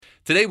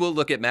Today, we'll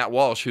look at Matt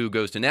Walsh, who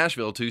goes to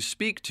Nashville to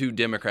speak to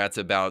Democrats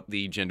about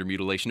the gender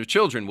mutilation of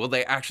children. Will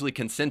they actually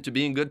consent to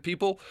being good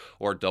people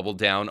or double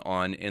down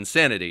on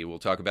insanity? We'll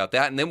talk about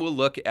that. And then we'll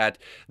look at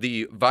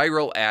the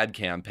viral ad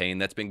campaign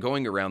that's been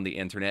going around the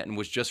internet and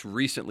was just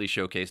recently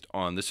showcased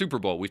on the Super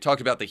Bowl. We've talked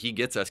about the He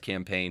Gets Us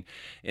campaign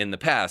in the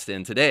past.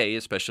 And today,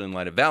 especially in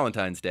light of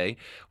Valentine's Day,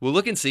 we'll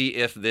look and see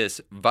if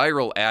this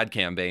viral ad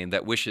campaign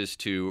that wishes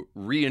to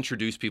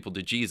reintroduce people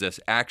to Jesus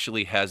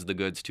actually has the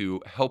goods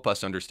to help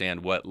us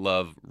understand what love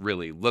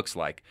really looks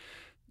like.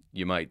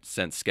 You might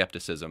sense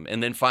skepticism.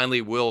 And then finally,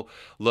 we'll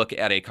look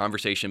at a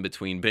conversation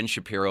between Ben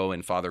Shapiro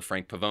and Father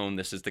Frank Pavone.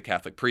 This is the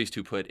Catholic priest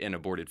who put an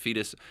aborted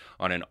fetus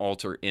on an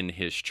altar in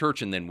his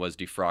church and then was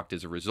defrocked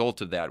as a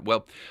result of that.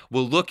 Well,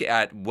 we'll look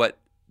at what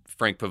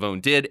Frank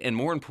Pavone did, and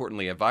more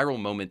importantly, a viral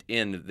moment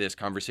in this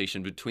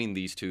conversation between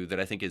these two that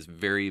I think is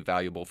very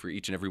valuable for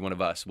each and every one of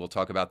us. We'll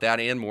talk about that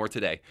and more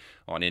today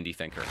on Indie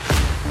Thinker.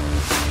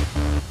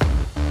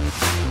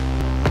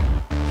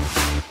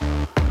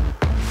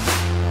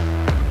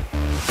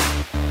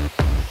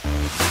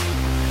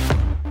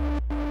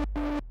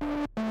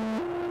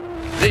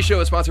 Today's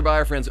show is sponsored by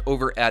our friends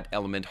over at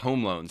Element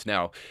Home Loans.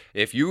 Now,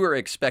 if you are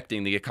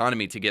expecting the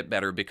economy to get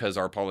better because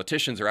our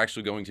politicians are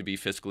actually going to be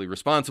fiscally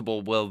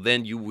responsible, well,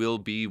 then you will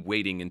be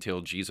waiting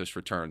until Jesus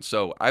returns.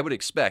 So I would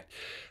expect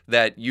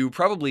that you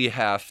probably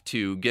have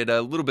to get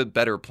a little bit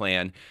better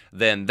plan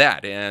than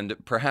that. And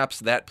perhaps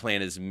that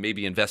plan is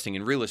maybe investing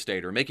in real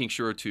estate or making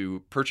sure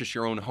to purchase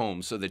your own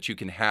home so that you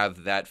can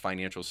have that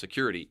financial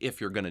security.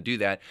 If you're going to do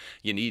that,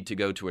 you need to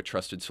go to a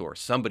trusted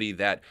source, somebody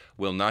that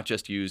will not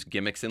just use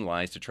gimmicks and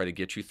lies to try to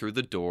get you through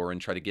the door and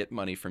try to get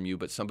money from you,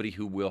 but somebody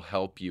who will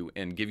help you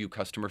and give you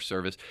customer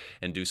service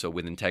and do so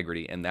with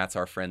integrity. And that's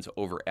our friends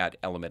over at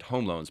Element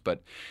Home Loans.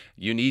 But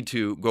you need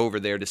to go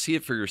over there to see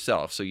it for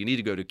yourself. So you need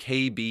to go to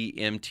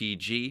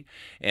KBMTG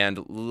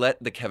and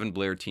let the Kevin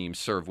Blair team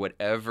serve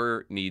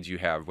whatever needs you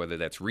have, whether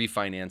that's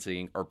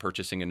refinancing or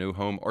purchasing a new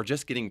home or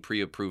just getting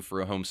pre-approved for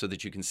a home so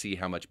that you can see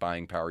how much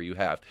buying power you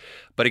have.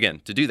 But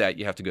again, to do that,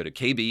 you have to go to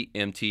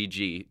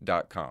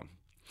kbmtg.com.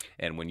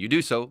 And when you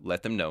do so,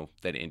 let them know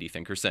that Indie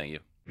Thinker sent you.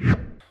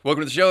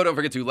 Welcome to the show. Don't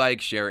forget to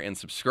like, share, and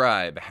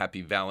subscribe.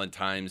 Happy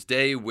Valentine's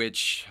Day,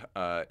 which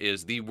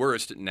is the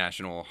worst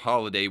national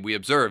holiday we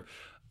observe.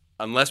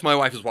 Unless my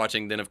wife is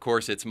watching, then of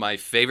course it's my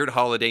favorite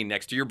holiday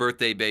next to your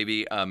birthday,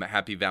 baby.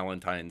 Happy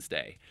Valentine's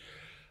Day.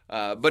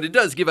 But it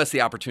does give us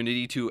the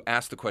opportunity to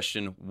ask the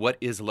question, what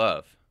is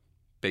love?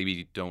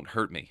 Baby, don't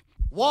hurt me.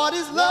 What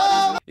is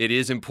love? It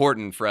is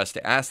important for us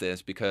to ask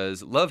this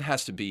because love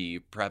has to be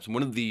perhaps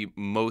one of the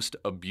most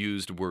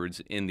abused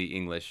words in the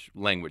English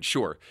language.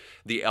 Sure,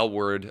 the L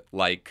word,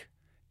 like,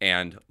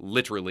 and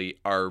literally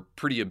are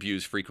pretty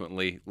abused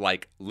frequently,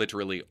 like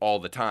literally all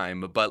the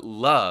time, but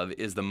love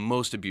is the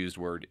most abused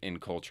word in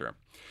culture.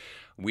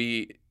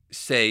 We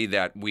say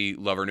that we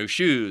love our new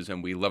shoes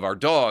and we love our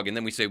dog, and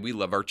then we say we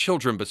love our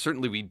children, but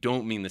certainly we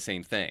don't mean the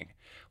same thing.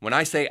 When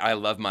I say I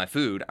love my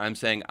food, I'm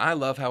saying I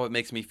love how it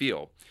makes me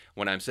feel.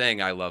 When I'm saying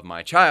I love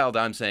my child,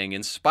 I'm saying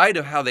in spite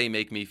of how they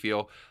make me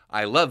feel,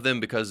 I love them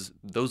because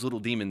those little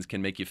demons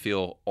can make you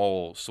feel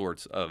all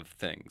sorts of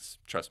things.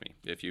 Trust me,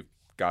 if you've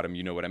got them,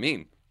 you know what I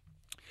mean.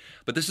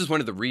 But this is one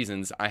of the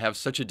reasons I have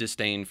such a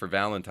disdain for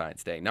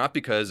Valentine's Day, not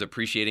because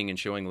appreciating and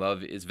showing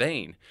love is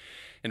vain.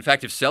 In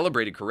fact, if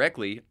celebrated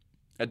correctly,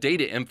 a day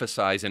to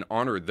emphasize and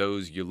honor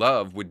those you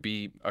love would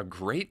be a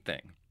great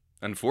thing.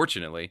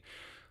 Unfortunately,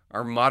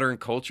 our modern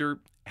culture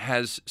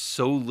has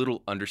so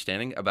little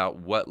understanding about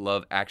what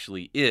love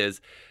actually is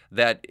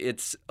that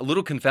it's a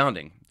little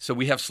confounding. So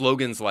we have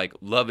slogans like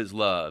love is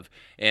love,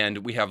 and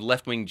we have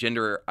left-wing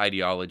gender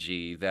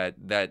ideology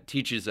that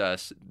teaches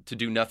us to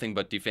do nothing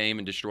but defame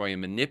and destroy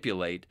and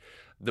manipulate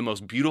the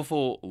most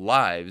beautiful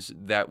lives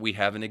that we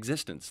have in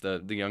existence,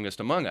 the youngest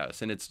among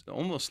us. And it's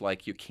almost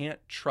like you can't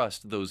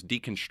trust those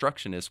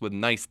deconstructionists with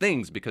nice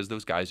things because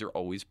those guys are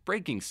always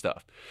breaking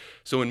stuff.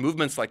 So in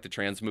movements like the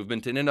trans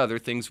movement and in other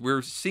things,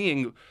 we're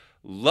seeing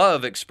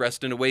love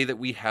expressed in a way that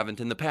we haven't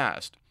in the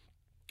past.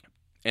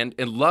 And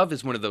love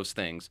is one of those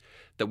things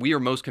that we are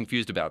most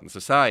confused about in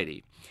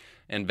society.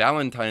 And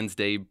Valentine's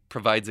Day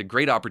provides a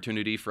great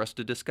opportunity for us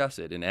to discuss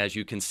it. And as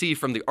you can see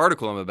from the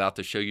article I'm about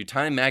to show you,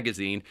 Time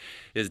Magazine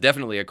is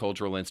definitely a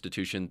cultural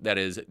institution that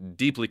is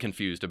deeply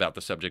confused about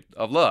the subject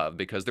of love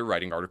because they're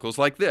writing articles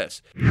like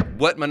this.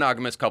 What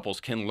monogamous couples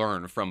can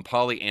learn from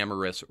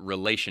polyamorous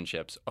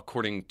relationships,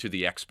 according to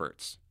the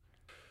experts.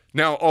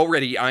 Now,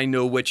 already I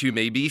know what you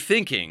may be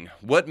thinking.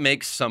 What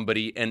makes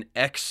somebody an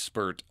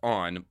expert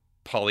on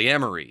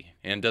polyamory?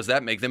 And does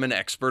that make them an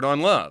expert on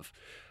love?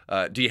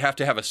 Do you have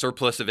to have a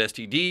surplus of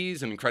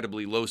STDs, an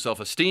incredibly low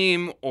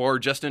self-esteem, or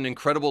just an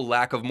incredible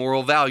lack of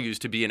moral values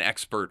to be an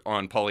expert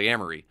on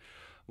polyamory?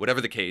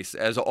 Whatever the case,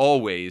 as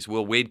always,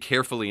 we'll wade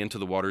carefully into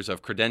the waters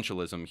of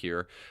credentialism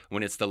here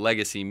when it's the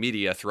legacy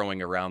media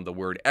throwing around the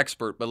word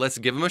expert, but let's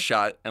give them a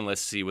shot and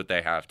let's see what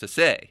they have to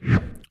say.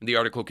 The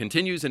article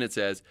continues and it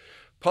says,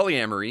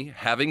 Polyamory,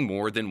 having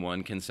more than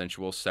one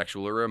consensual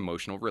sexual or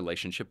emotional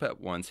relationship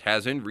at once,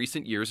 has in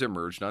recent years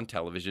emerged on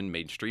television,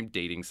 mainstream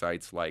dating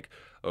sites like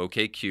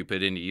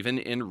OkCupid, and even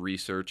in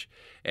research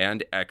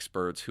and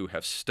experts who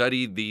have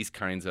studied these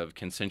kinds of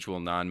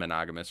consensual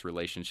non-monogamous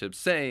relationships,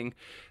 saying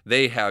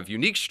they have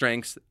unique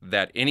strengths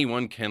that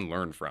anyone can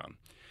learn from.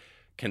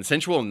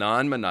 Consensual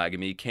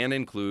non-monogamy can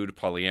include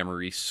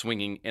polyamory,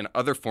 swinging, and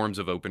other forms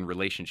of open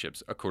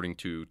relationships, according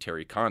to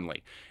Terry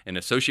Conley, an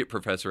associate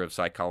professor of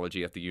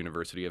psychology at the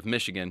University of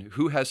Michigan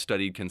who has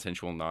studied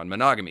consensual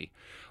non-monogamy.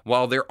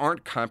 While there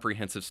aren't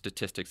comprehensive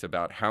statistics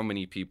about how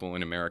many people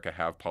in America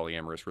have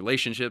polyamorous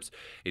relationships,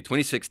 a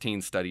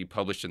 2016 study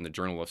published in the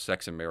Journal of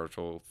Sex and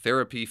Marital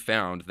Therapy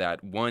found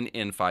that 1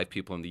 in 5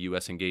 people in the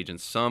U.S. engage in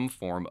some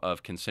form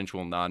of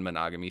consensual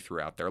non-monogamy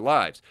throughout their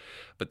lives.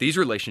 But these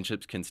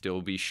relationships can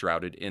still be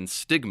shrouded in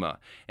stigma,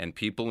 and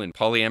people in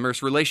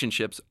polyamorous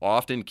relationships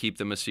often keep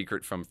them a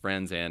secret from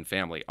friends and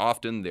family.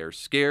 Often they're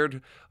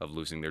scared of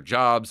losing their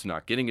jobs,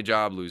 not getting a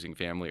job, losing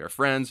family or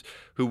friends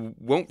who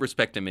won't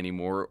respect them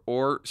anymore,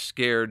 or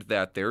scared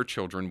that their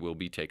children will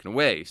be taken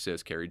away,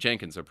 says Carrie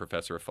Jenkins, a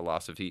professor of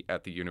philosophy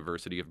at the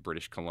University of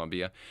British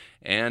Columbia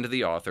and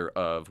the author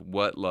of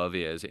What Love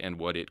Is and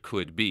What It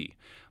Could Be.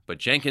 But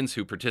Jenkins,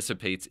 who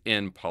participates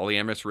in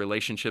polyamorous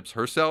relationships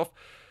herself,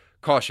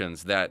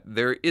 cautions that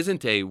there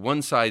isn't a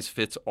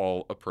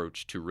one-size-fits-all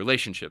approach to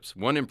relationships.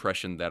 One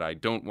impression that I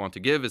don't want to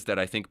give is that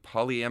I think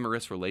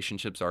polyamorous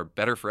relationships are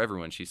better for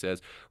everyone, she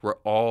says. We're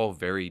all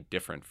very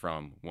different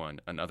from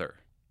one another.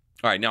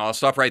 All right, now I'll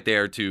stop right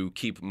there to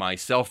keep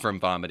myself from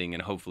vomiting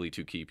and hopefully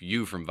to keep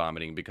you from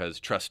vomiting, because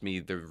trust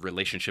me, the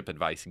relationship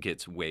advice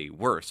gets way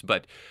worse.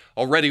 But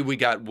already we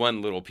got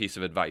one little piece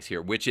of advice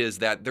here, which is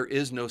that there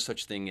is no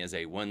such thing as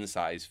a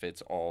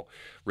one-size-fits-all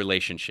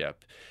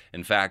relationship.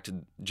 In fact,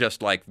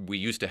 just like we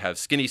used to have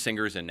skinny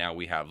singers and now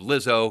we have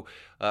Lizzo,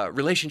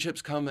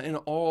 relationships come in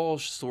all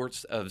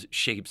sorts of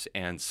shapes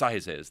and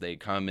sizes. They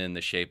come in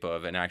the shape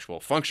of an actual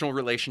functional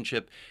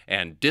relationship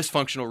and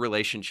dysfunctional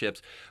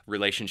relationships,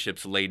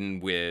 relationships laden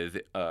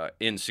with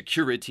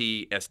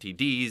insecurity,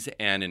 STDs,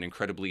 and an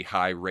incredibly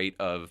high rate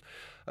of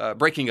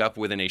breaking up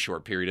within a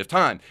short period of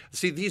time.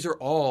 See, these are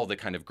all the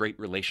kind of great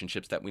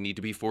relationships that we need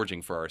to be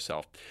forging for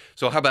ourselves.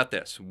 So how about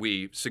this?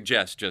 We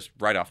suggest just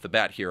right off the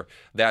bat here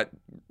that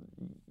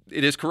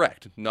it is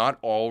correct. Not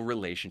all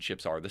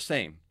relationships are the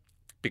same,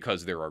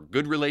 because there are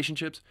good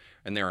relationships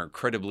and there are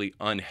incredibly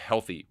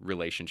unhealthy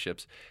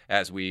relationships,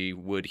 as we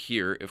would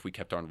hear if we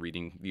kept on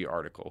reading the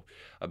article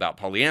about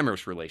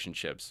polyamorous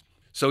relationships.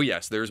 So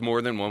yes, there's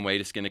more than one way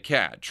to skin a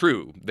cat.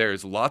 True,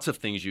 there's lots of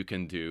things you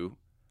can do,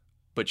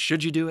 but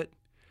should you do it?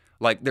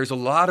 Like, there's a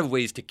lot of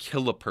ways to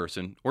kill a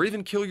person or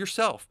even kill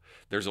yourself.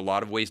 There's a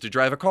lot of ways to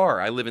drive a car.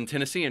 I live in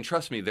Tennessee, and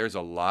trust me, there's a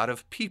lot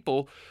of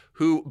people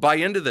who buy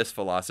into this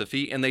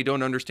philosophy and they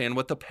don't understand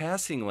what the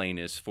passing lane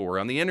is for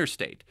on the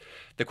interstate.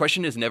 The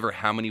question is never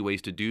how many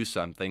ways to do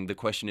something. The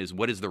question is,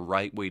 what is the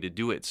right way to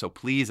do it? So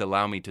please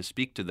allow me to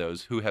speak to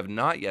those who have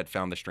not yet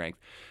found the strength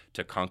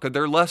to conquer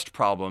their lust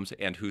problems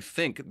and who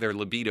think their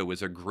libido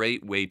is a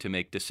great way to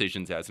make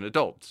decisions as an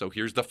adult. So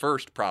here's the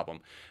first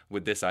problem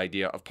with this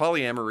idea of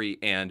polyamory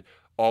and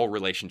all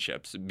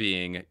relationships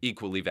being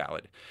equally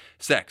valid.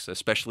 Sex,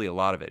 especially a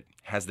lot of it,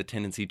 has the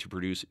tendency to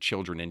produce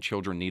children, and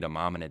children need a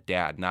mom and a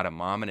dad, not a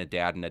mom and a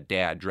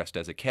dad dressed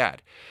as a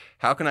cat.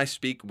 How can I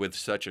speak with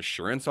such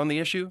assurance on the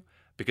issue?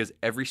 Because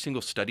every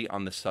single study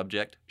on the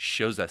subject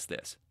shows us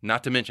this.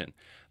 Not to mention,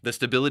 the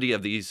stability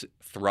of these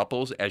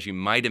thruples, as you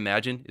might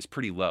imagine, is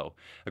pretty low.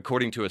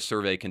 According to a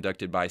survey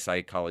conducted by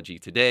Psychology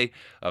Today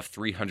of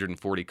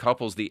 340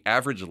 couples, the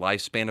average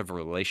lifespan of a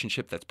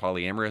relationship that's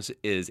polyamorous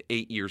is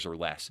 8 years or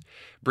less.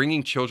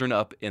 Bringing children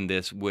up in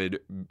this would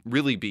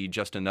really be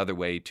just another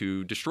way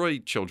to destroy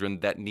children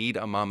that need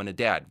a mom and a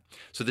dad.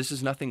 So this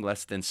is nothing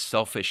less than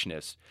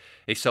selfishness,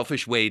 a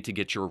selfish way to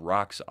get your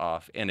rocks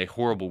off and a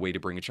horrible way to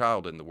bring a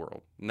child in the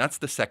world. And that's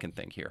the second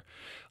thing here.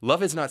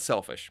 Love is not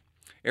selfish.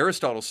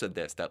 Aristotle said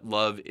this, that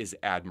love is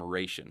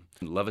admiration.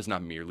 Love is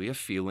not merely a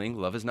feeling.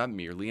 Love is not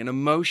merely an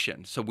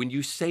emotion. So when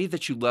you say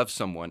that you love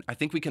someone, I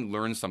think we can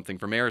learn something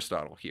from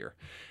Aristotle here.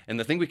 And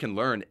the thing we can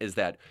learn is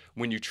that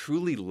when you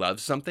truly love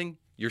something,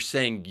 you're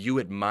saying you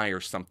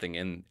admire something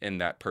in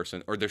that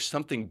person, or there's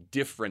something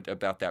different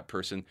about that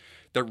person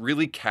that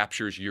really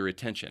captures your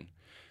attention.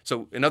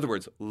 So in other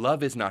words,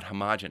 love is not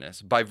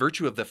homogeneous. By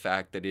virtue of the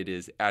fact that it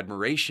is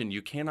admiration,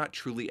 you cannot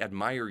truly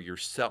admire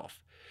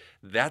yourself.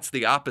 That's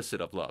the opposite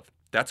of love.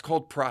 That's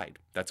called pride.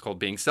 That's called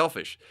being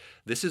selfish.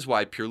 This is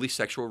why purely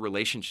sexual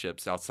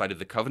relationships outside of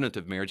the covenant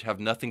of marriage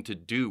have nothing to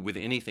do with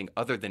anything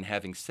other than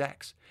having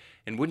sex.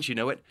 And wouldn't you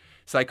know it,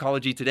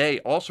 Psychology Today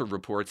also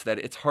reports that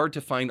it's hard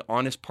to find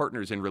honest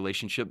partners in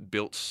relationship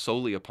built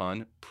solely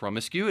upon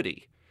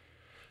promiscuity.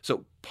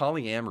 So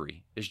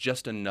polyamory is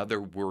just another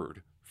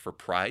word for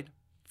pride,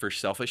 for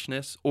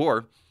selfishness,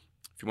 or,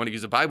 if you want to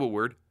use a Bible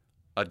word,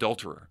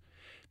 adulterer.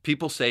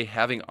 People say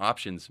having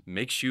options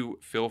makes you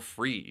feel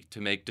free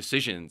to make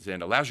decisions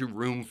and allows you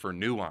room for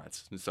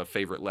nuance. It's a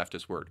favorite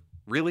leftist word.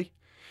 Really?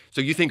 So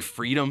you think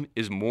freedom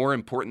is more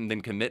important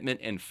than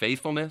commitment and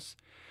faithfulness?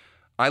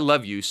 I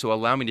love you, so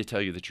allow me to tell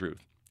you the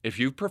truth. If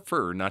you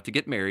prefer not to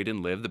get married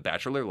and live the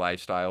bachelor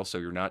lifestyle so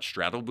you're not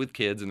straddled with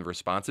kids and the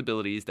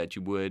responsibilities that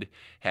you would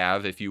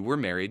have if you were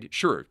married,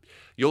 sure,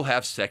 you'll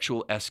have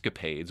sexual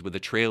escapades with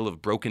a trail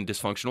of broken,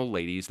 dysfunctional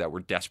ladies that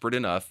were desperate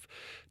enough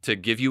to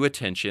give you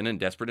attention and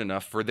desperate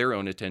enough for their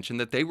own attention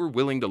that they were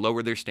willing to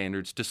lower their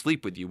standards to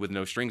sleep with you with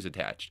no strings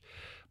attached.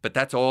 But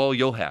that's all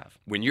you'll have.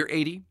 When you're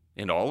 80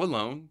 and all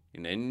alone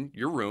and in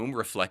your room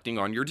reflecting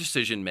on your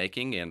decision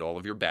making and all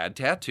of your bad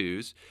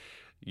tattoos,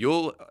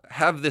 you'll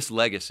have this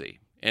legacy.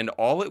 And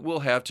all it will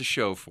have to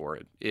show for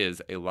it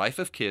is a life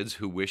of kids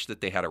who wish that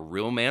they had a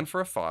real man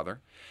for a father,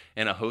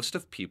 and a host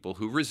of people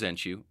who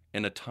resent you,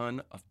 and a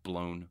ton of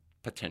blown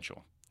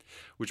potential.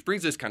 Which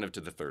brings us kind of to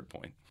the third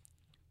point.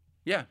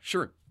 Yeah,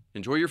 sure,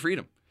 enjoy your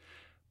freedom.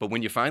 But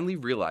when you finally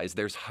realize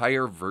there's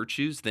higher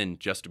virtues than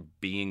just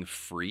being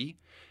free,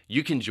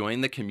 you can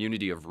join the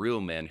community of real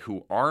men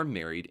who are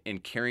married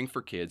and caring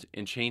for kids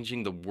and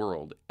changing the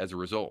world as a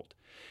result.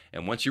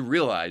 And once you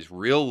realize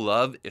real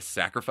love is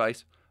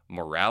sacrifice,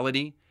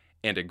 morality,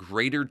 and a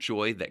greater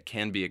joy that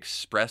can be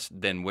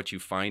expressed than what you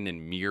find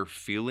in mere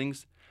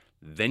feelings,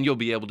 then you'll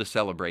be able to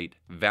celebrate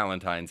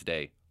Valentine's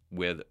Day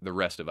with the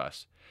rest of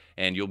us.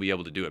 And you'll be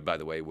able to do it, by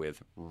the way,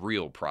 with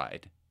real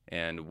pride.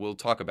 And we'll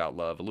talk about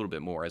love a little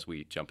bit more as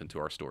we jump into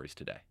our stories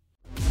today.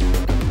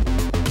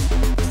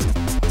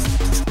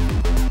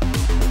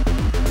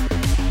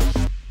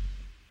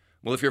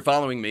 Well, if you're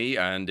following me,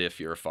 and if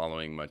you're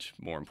following, much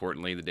more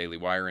importantly, the Daily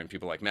Wire and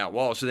people like Matt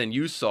Walsh, then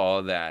you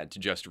saw that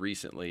just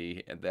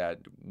recently that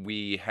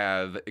we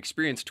have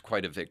experienced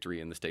quite a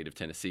victory in the state of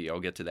Tennessee. I'll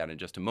get to that in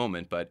just a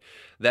moment, but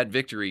that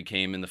victory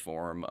came in the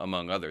form,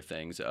 among other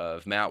things,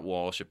 of Matt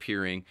Walsh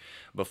appearing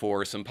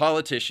before some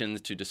politicians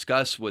to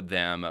discuss with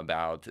them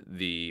about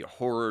the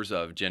horrors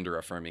of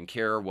gender-affirming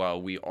care, while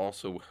we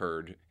also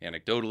heard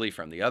anecdotally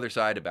from the other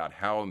side about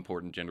how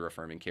important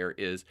gender-affirming care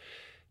is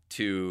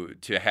to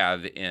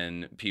have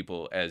in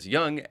people as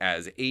young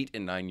as 8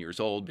 and 9 years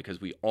old, because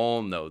we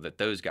all know that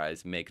those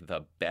guys make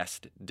the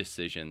best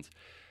decisions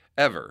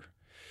ever.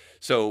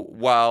 So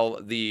while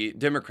the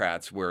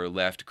Democrats were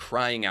left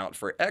crying out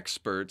for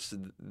experts,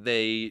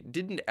 they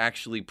didn't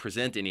actually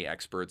present any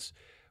experts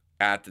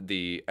at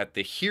the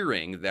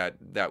hearing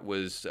that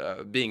was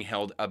being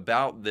held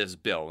about this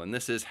bill. And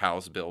this is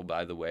House Bill,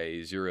 by the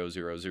way,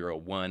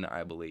 0001,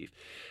 I believe.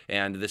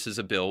 And this is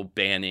a bill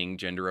banning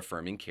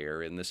gender-affirming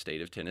care in the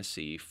state of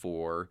Tennessee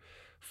for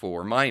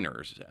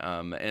minors.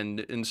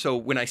 And so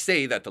when I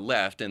say that the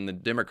left and the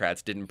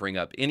Democrats didn't bring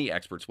up any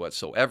experts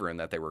whatsoever and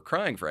that they were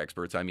crying for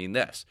experts, I mean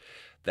this,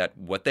 that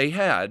what they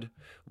had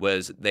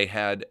was they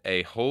had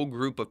a whole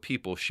group of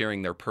people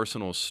sharing their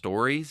personal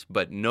stories,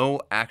 but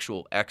no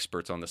actual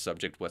experts on the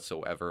subject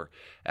whatsoever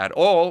at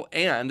all.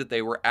 And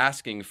they were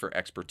asking for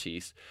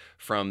expertise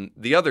from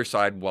the other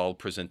side while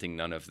presenting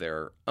none of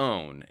their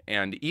own.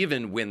 And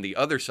even when the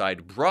other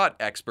side brought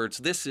experts,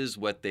 this is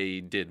what they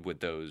did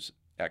with those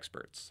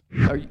experts.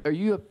 Are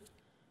you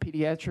a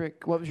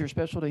pediatric? What was your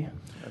specialty?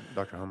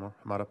 Dr.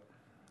 Hamada.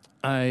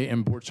 I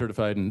am board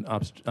certified in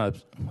I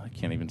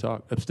can't even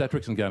talk,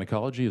 obstetrics and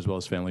gynecology, as well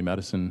as family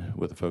medicine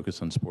with a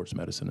focus on sports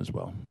medicine as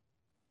well.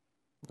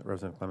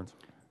 Representative Clemens.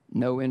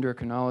 No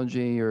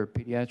endocrinology or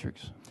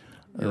pediatrics?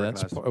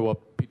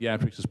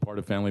 Pediatrics is part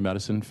of family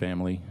medicine,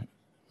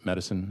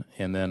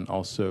 and then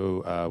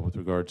also with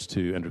regards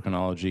to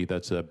endocrinology,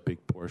 that's a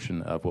big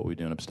portion of what we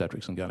do in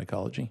obstetrics and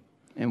gynecology.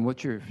 And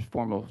what's your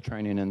formal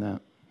training in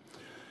that?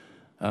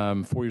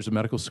 4 years of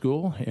medical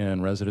school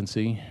and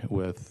residency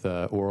with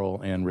oral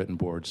and written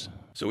boards.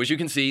 So as you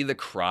can see, the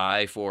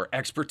cry for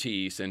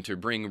expertise and to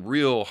bring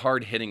real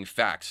hard-hitting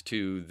facts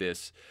to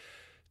this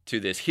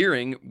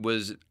hearing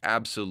was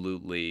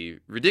absolutely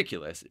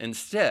ridiculous.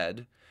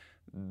 Instead,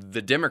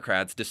 the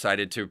Democrats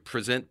decided to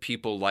present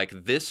people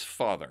like this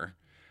father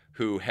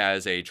who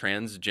has a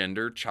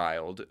transgender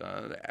child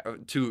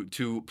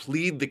to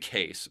plead the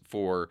case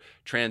for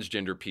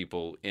transgender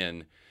people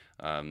in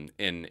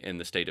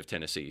the state of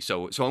Tennessee.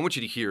 So I want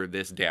you to hear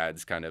this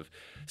dad's kind of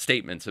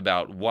statements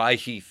about why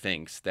he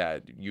thinks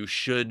that you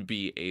should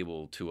be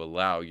able to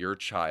allow your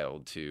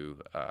child to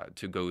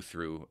go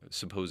through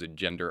supposed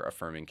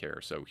gender-affirming care.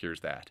 So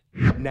here's that.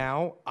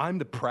 Now, I'm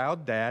the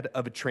proud dad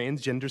of a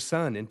transgender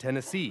son in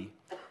Tennessee.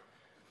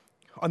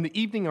 On the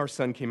evening our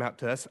son came out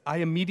to us, I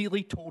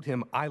immediately told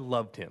him I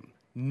loved him,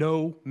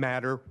 no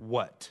matter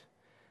what.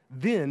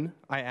 Then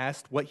I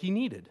asked what he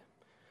needed.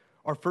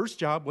 Our first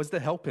job was to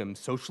help him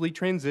socially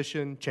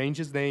transition, change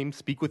his name,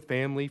 speak with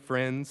family,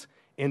 friends,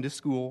 and to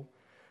school.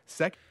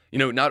 You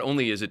know, not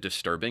only is it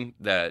disturbing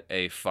that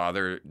a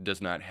father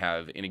does not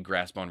have any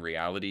grasp on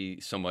reality,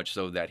 so much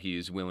so that he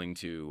is willing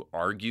to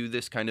argue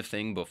this kind of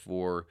thing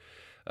before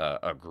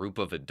a group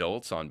of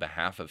adults on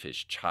behalf of his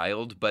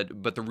child,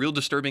 but the real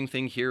disturbing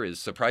thing here is,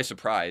 surprise,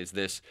 surprise,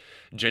 this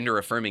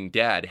gender-affirming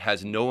dad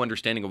has no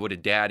understanding of what a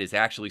dad is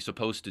actually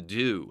supposed to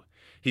do.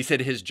 He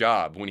said his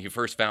job, when he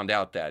first found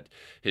out that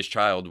his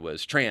child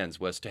was trans,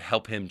 was to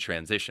help him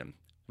transition.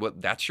 Well,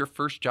 that's your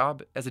first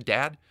job as a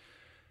dad?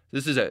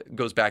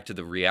 Goes back to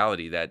the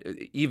reality that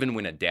even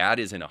when a dad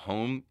is in a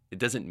home, it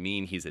doesn't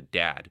mean he's a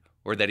dad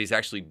or that he's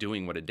actually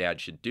doing what a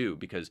dad should do.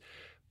 Because,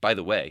 by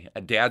the way,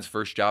 a dad's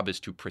first job is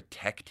to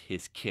protect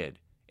his kid.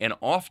 And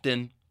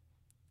often,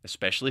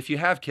 especially if you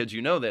have kids,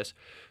 you know this,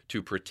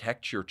 to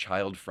protect your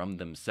child from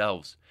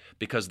themselves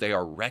because they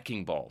are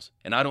wrecking balls.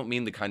 And I don't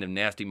mean the kind of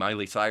nasty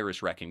Miley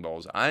Cyrus wrecking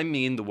balls. I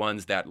mean the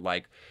ones that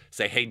like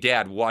say, hey,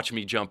 Dad, watch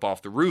me jump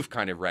off the roof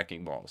kind of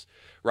wrecking balls,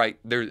 right?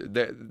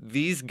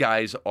 These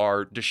guys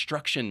are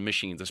destruction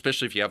machines,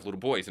 especially if you have little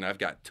boys, and I've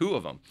got two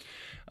of them.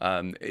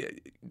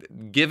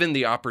 Given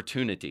the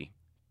opportunity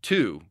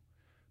to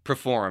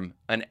perform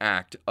an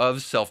act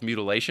of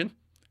self-mutilation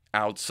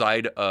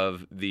outside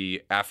of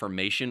the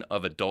affirmation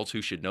of adults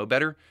who should know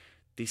better,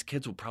 these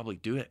kids will probably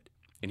do it.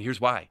 And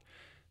here's why.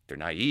 They're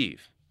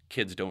naive.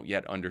 Kids don't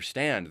yet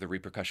understand the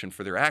repercussion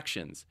for their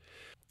actions.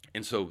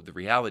 And so the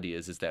reality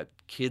is that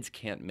kids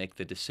can't make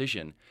the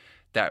decision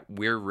that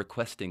we're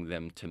requesting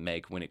them to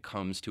make when it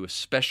comes to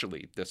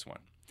especially this one.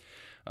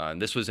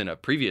 And this was in a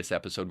previous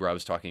episode where I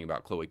was talking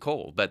about Chloe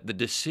Cole, but the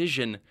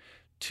decision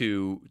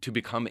to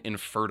become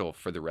infertile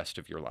for the rest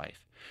of your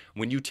life.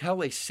 When you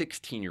tell a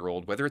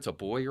 16-year-old, whether it's a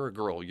boy or a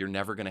girl, you're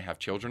never going to have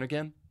children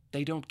again,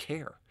 they don't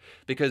care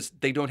because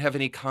they don't have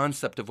any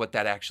concept of what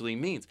that actually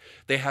means.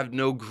 They have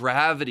no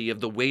gravity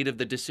of the weight of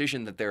the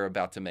decision that they're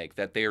about to make,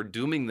 that they are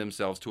dooming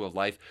themselves to a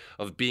life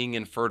of being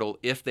infertile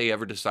if they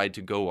ever decide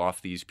to go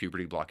off these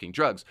puberty-blocking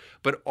drugs.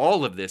 But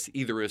all of this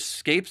either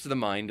escapes the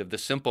mind of the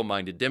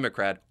simple-minded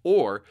Democrat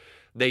or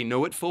they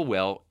know it full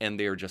well and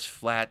they're just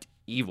flat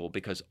evil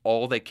because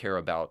all they care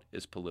about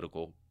is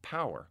political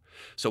power.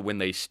 So when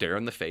they stare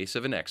in the face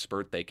of an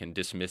expert, they can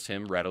dismiss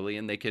him readily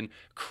and they can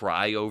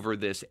cry over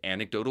this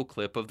anecdotal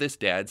clip of this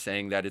dad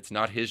saying that it's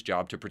not his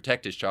job to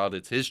protect his child,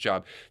 it's his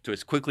job to,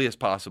 as quickly as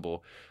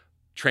possible,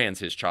 trans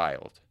his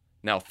child.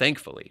 Now,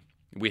 thankfully,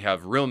 we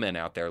have real men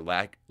out there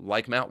like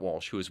Matt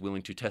Walsh who is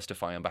willing to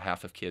testify on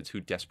behalf of kids who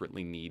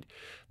desperately need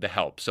the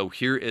help. So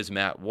here is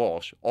Matt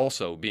Walsh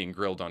also being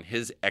grilled on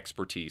his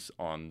expertise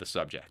on the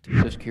subject.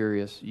 Just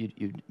curious,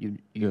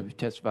 you've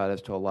testified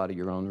as to a lot of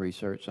your own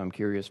research. So I'm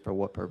curious for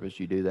what purpose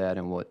you do that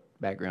and what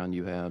background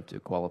you have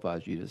to qualify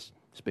you to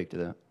speak to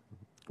that.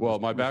 Well,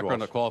 my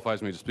background that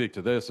qualifies me to speak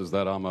to this is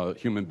that I'm a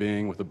human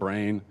being with a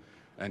brain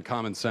and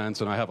common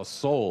sense, and I have a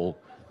soul.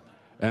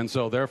 And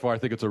so, therefore, I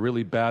think it's a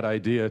really bad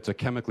idea to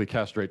chemically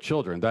castrate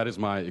children. That is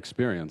my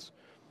experience.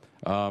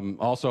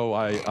 Also,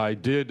 I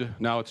did,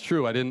 now it's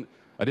true, I didn't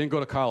go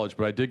to college,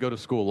 but I did go to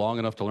school long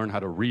enough to learn how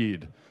to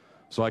read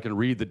so I can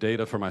read the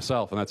data for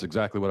myself, and that's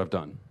exactly what I've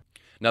done.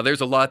 Now, there's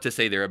a lot to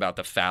say there about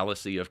the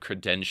fallacy of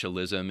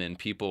credentialism and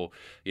people,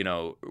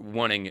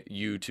 wanting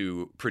you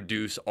to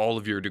produce all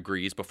of your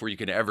degrees before you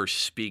can ever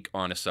speak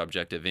on a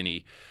subject of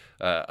any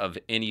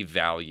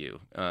value.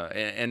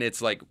 And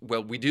it's like,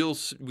 well, we do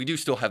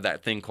still have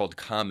that thing called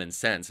common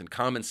sense, and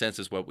common sense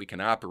is what we can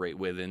operate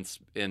with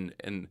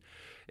in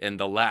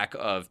the lack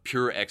of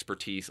pure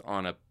expertise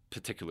on a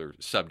particular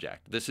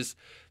subject. This is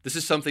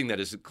something that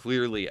is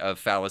clearly a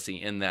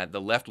fallacy in that the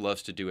left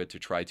loves to do it to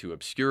try to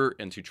obscure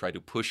and to try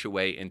to push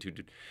away and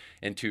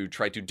to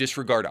try to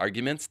disregard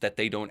arguments that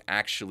they don't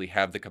actually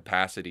have the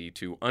capacity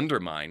to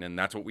undermine, and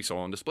that's what we saw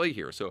on display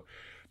here. So,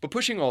 but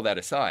pushing all that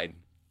aside,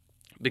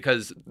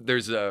 because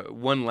there's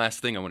one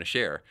last thing I want to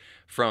share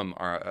from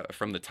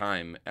the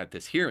time at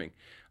this hearing,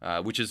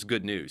 which is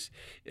good news.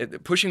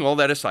 Pushing all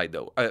that aside,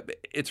 though,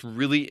 it's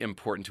really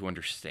important to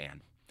understand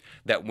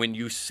that when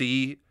you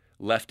see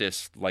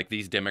leftists like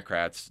these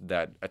Democrats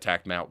that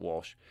attacked Matt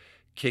Walsh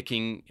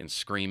kicking and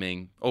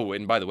screaming, oh,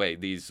 and by the way,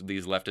 these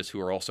leftists who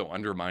are also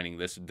undermining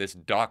this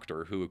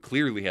doctor who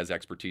clearly has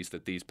expertise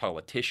that these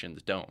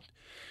politicians don't.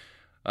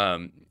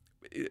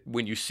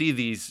 When you see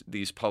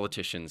these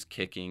politicians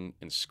kicking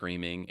and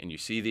screaming and you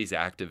see these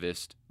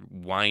activists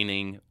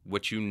whining,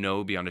 what you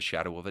know beyond a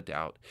shadow of a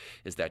doubt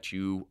is that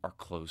you are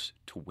close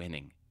to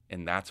winning.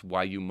 And that's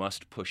why you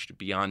must push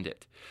beyond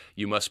it.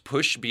 You must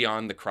push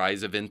beyond the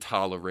cries of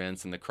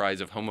intolerance and the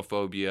cries of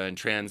homophobia and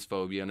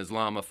transphobia and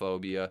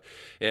Islamophobia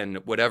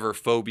and whatever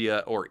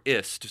phobia or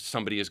ist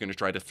somebody is going to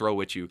try to throw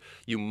at you.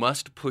 You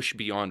must push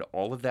beyond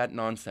all of that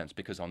nonsense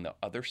because on the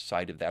other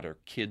side of that are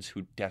kids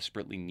who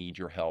desperately need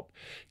your help.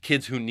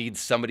 Kids who need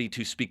somebody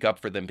to speak up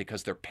for them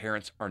because their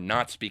parents are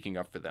not speaking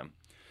up for them.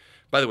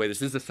 By the way,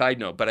 this is a side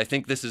note, but I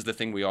think this is the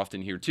thing we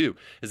often hear too,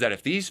 is that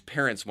if these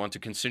parents want to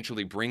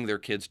consensually bring their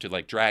kids to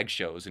like drag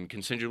shows and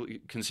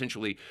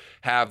consensually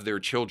have their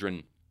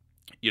children,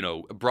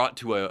 brought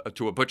to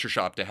a butcher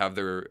shop to have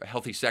their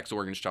healthy sex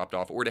organs chopped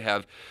off or to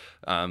have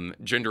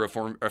gender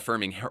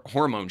affirming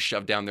hormones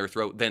shoved down their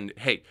throat, then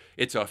hey,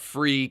 it's a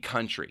free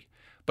country.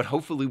 But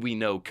hopefully we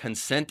know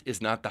consent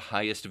is not the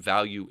highest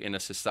value in a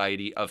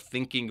society of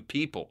thinking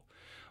people.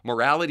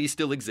 Morality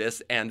still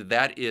exists, and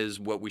that is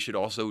what we should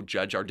also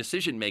judge our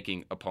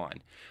decision-making upon.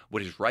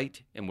 What is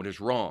right and what is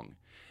wrong,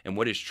 and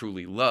what is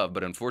truly love.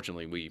 But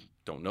unfortunately, we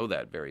don't know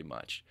that very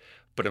much.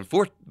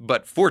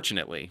 But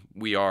fortunately,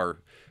 we are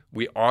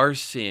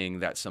seeing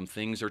that some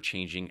things are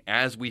changing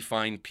as we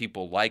find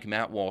people like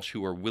Matt Walsh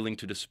who are willing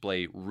to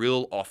display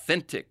real,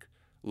 authentic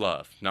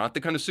love. Not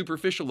the kind of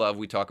superficial love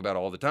we talk about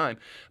all the time,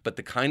 but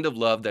the kind of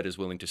love that is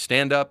willing to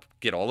stand up,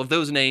 get all of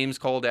those names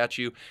called at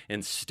you,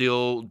 and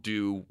still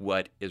do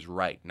what is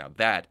right. Now,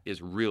 that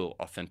is real,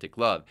 authentic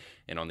love.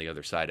 And on the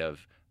other side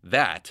of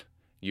that,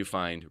 you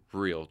find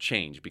real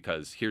change,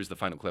 because here's the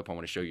final clip I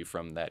want to show you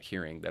from that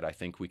hearing that I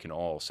think we can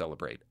all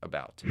celebrate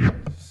about.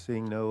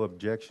 Seeing no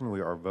objection,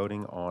 we are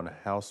voting on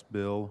House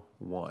Bill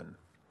 1.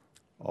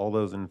 All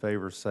those in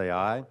favor say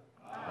aye.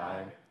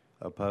 Aye.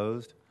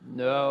 Opposed?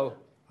 No.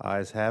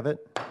 Ayes have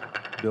it.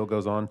 Bill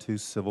goes on to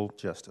civil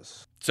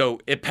justice. So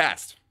it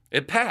passed.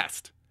 It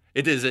passed.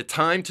 It is a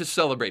time to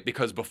celebrate,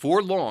 because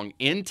before long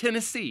in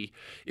Tennessee,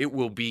 it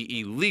will be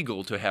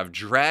illegal to have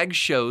drag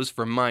shows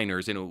for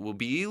minors, and it will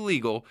be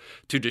illegal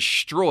to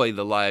destroy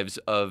the lives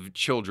of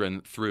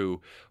children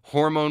through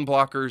hormone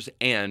blockers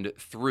and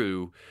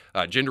through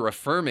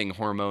gender-affirming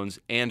hormones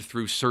and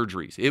through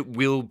surgeries. It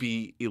will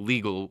be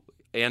illegal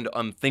and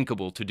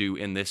unthinkable to do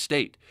in this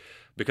state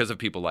because of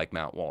people like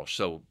Matt Walsh.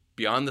 So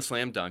beyond the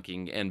slam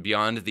dunking and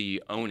beyond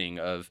the owning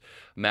of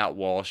Matt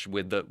Walsh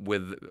with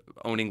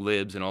owning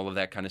libs and all of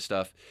that kind of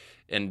stuff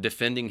and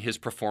defending his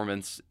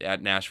performance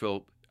at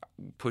Nashville,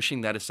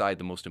 pushing that aside,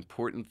 the most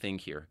important thing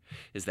here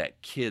is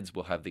that kids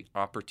will have the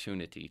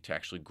opportunity to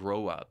actually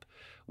grow up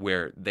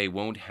where they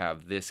won't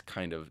have this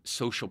kind of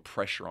social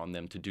pressure on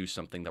them to do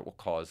something that will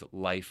cause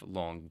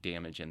lifelong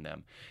damage in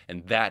them.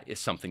 And that is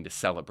something to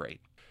celebrate.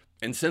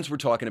 And since we're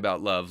talking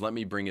about love, let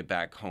me bring it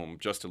back home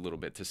just a little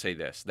bit to say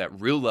this,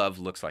 that real love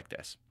looks like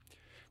this.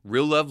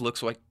 Real love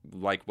looks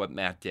like what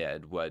Matt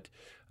did, what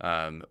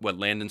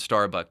Landon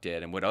Starbuck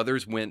did, and what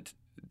others went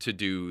to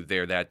do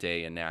there that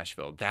day in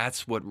Nashville.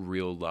 That's what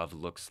real love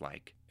looks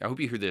like. I hope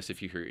you hear this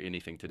if you hear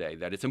anything today,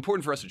 that it's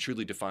important for us to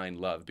truly define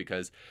love,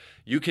 because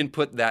you can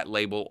put that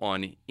label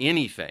on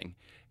anything,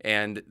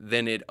 and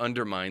then it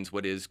undermines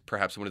what is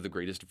perhaps one of the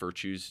greatest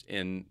virtues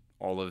in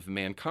all of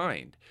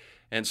mankind.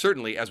 And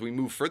certainly, as we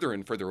move further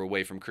and further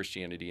away from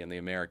Christianity and the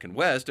American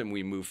West, and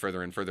we move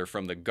further and further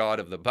from the God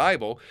of the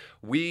Bible,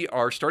 we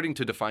are starting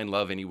to define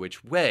love any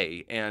which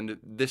way. And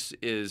this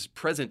is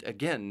present,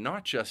 again,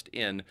 not just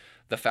in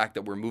the fact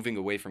that we're moving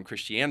away from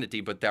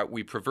Christianity, but that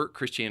we pervert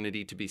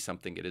Christianity to be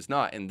something it is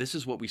not. And this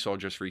is what we saw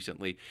just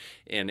recently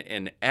in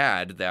an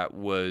ad that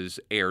was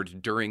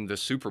aired during the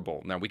Super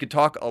Bowl. Now, we could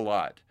talk a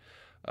lot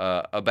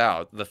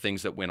about the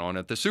things that went on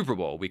at the Super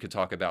Bowl. We could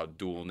talk about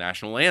dual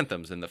national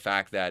anthems and the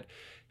fact that,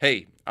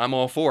 hey, I'm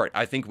all for it.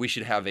 I think we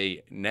should have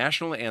a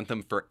national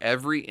anthem for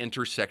every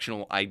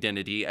intersectional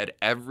identity at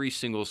every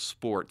single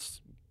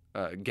sports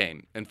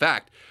game. In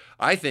fact,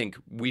 I think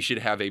we should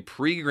have a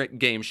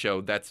pre-game show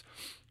that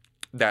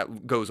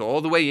goes all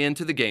the way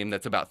into the game,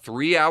 that's about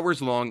 3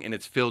 hours long, and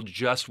it's filled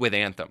just with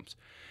anthems.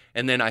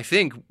 And then I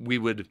think we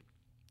would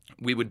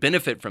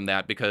benefit from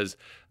that, because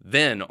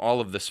then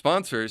all of the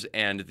sponsors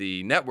and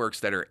the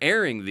networks that are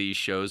airing these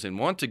shows and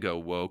want to go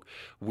woke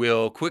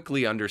will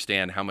quickly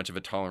understand how much of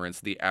a tolerance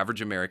the average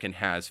American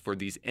has for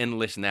these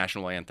endless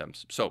national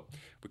anthems. So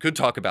we could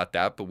talk about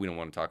that, but we don't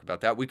want to talk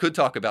about that. We could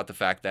talk about the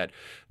fact that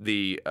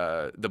the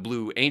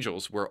Blue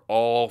Angels were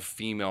all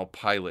female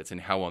pilots,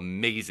 and how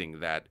amazing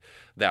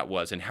that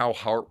was, and how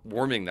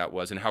heartwarming that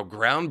was, and how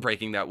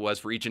groundbreaking that was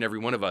for each and every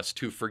one of us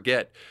to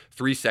forget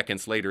 3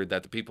 seconds later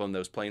that the people in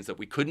those planes that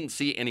we couldn't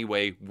see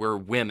anyway were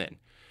women.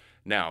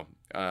 Now,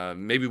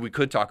 maybe we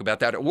could talk about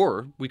that,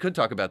 or we could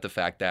talk about the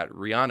fact that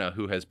Rihanna,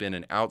 who has been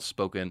an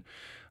outspoken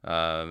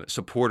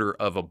supporter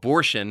of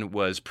abortion,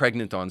 was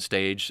pregnant on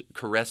stage,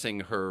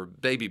 caressing her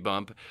baby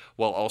bump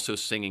while also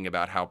singing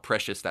about how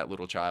precious that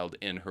little child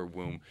in her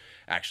womb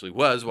actually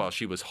was while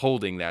she was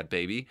holding that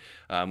baby.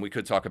 We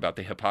could talk about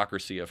the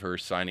hypocrisy of her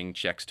signing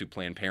checks to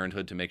Planned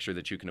Parenthood to make sure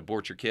that you can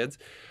abort your kids.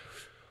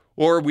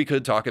 Or we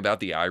could talk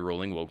about the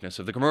eye-rolling wokeness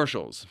of the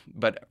commercials.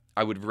 But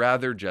I would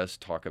rather just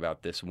talk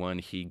about this one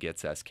He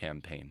Gets Us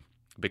campaign,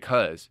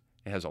 because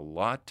it has a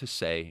lot to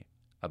say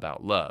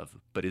about love.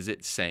 But is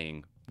it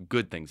saying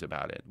good things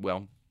about it?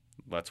 Well,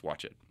 let's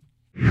watch it.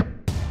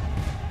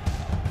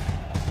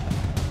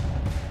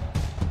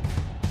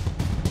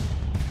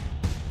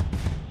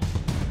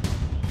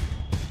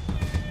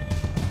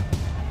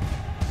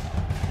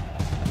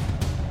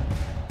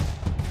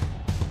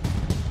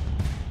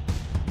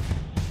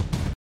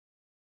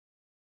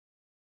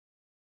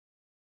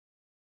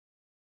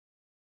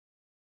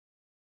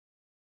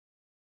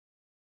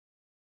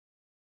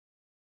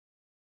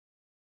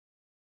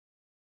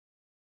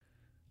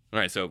 All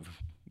right, so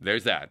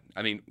there's that.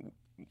 I mean,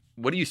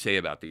 what do you say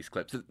about these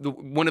clips?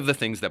 One of the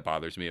things that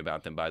bothers me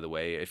about them, by the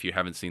way, if you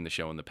haven't seen the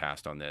show in the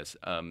past on this,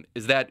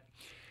 is that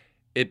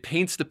it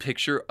paints the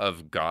picture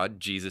of God,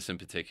 Jesus in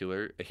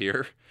particular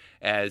here,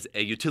 as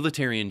a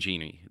utilitarian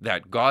genie,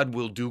 that God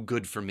will do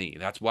good for me.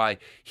 That's why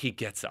He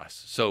gets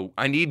us. So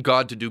I need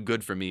God to do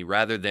good for me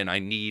rather than I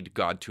need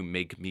God to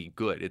make me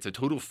good. It's a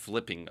total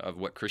flipping of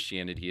what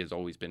Christianity has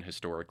always been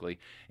historically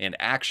and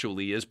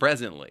actually is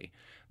presently.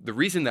 The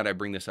reason that I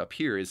bring this up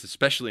here is,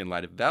 especially in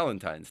light of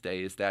Valentine's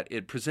Day, is that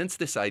it presents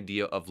this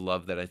idea of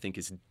love that I think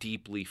is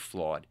deeply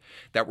flawed,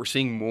 that we're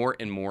seeing more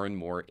and more and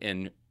more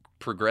in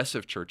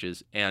progressive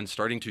churches and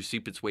starting to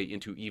seep its way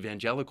into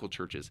evangelical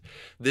churches.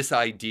 This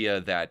idea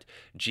that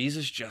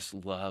Jesus just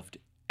loved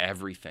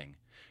everything.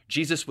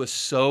 Jesus was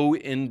so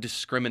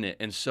indiscriminate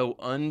and so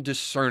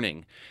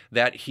undiscerning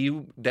that he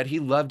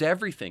loved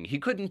everything. He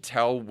couldn't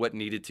tell what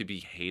needed to be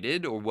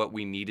hated or what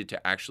we needed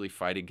to actually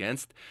fight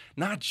against.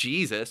 Not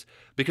Jesus,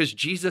 because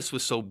Jesus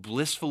was so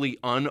blissfully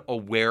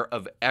unaware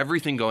of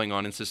everything going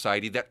on in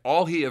society that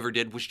all he ever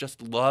did was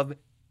just love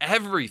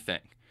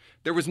everything.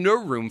 There was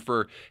no room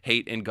for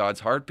hate in God's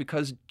heart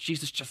because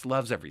Jesus just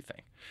loves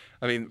everything.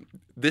 I mean,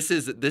 this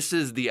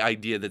is the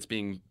idea that's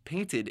being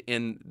painted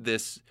in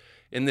this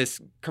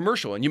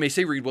commercial. And you may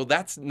say, Reed, well,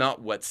 that's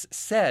not what's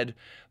said,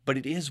 but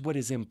it is what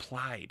is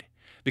implied.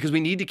 Because we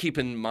need to keep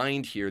in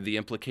mind here the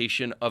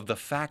implication of the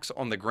facts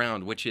on the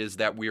ground, which is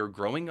that we are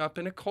growing up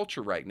in a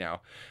culture right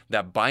now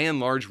that by and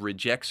large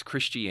rejects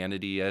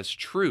Christianity as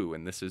true.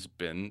 And this has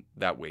been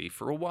that way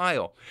for a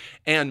while.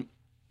 And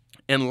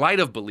in light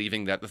of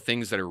believing that the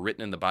things that are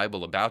written in the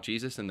Bible about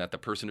Jesus and that the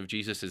person of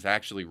Jesus is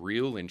actually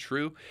real and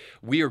true,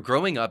 we are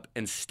growing up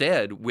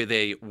instead with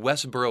a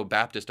Westboro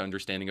Baptist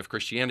understanding of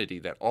Christianity,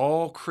 that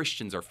all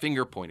Christians are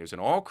finger pointers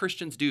and all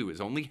Christians do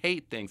is only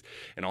hate things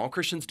and all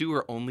Christians do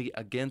are only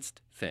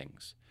against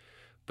things.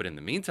 But in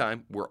the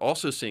meantime, we're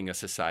also seeing a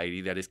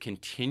society that is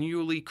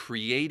continually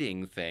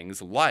creating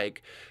things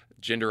like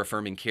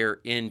gender-affirming care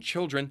in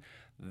children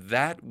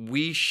that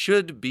we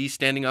should be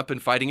standing up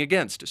and fighting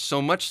against.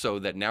 So much so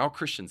that now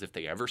Christians, if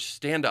they ever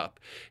stand up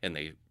and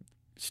they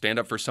stand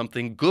up for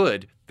something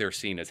good, they're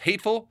seen as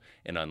hateful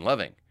and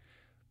unloving.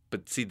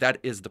 But see, that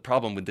is the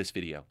problem with this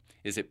video,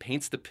 is it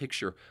paints the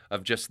picture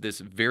of just this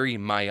very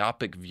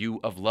myopic view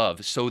of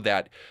love so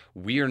that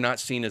we are not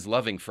seen as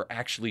loving for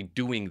actually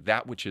doing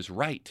that which is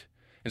right.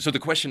 And so the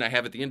question I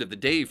have at the end of the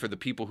day for the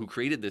people who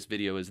created this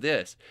video is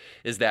this,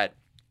 is that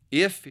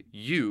if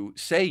you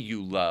say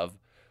you love,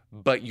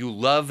 but you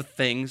love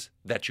things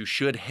that you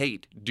should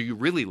hate, do you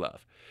really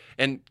love?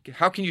 And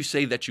how can you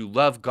say that you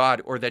love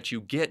God or that you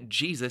get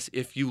Jesus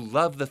if you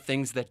love the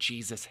things that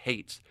Jesus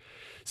hates?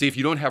 See, if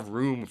you don't have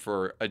room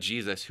for a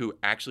Jesus who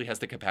actually has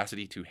the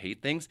capacity to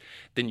hate things,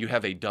 then you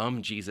have a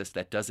dumb Jesus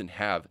that doesn't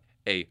have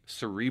a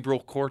cerebral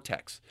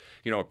cortex,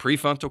 a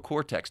prefrontal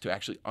cortex to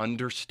actually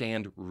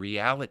understand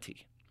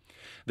reality.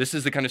 This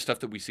is the kind of stuff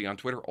that we see on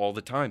Twitter all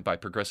the time by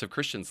progressive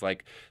Christians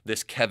like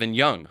this Kevin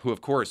Young, who,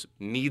 of course,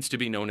 needs to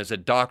be known as a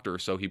doctor,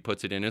 so he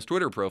puts it in his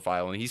Twitter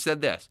profile. And he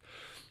said this,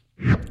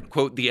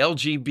 quote, "The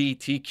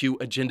LGBTQ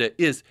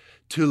agenda is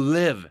to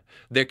live.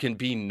 There can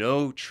be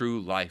no true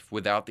life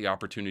without the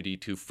opportunity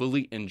to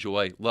fully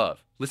enjoy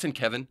love." Listen,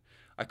 Kevin,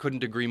 I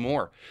couldn't agree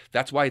more.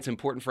 That's why it's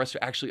important for us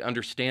to actually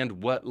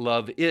understand what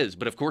love is.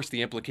 But, of course,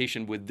 the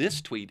implication with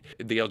this tweet,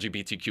 the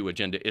LGBTQ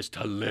agenda is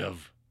to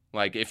live.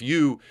 Like if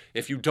you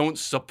don't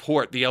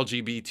support the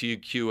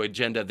LGBTQ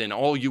agenda, then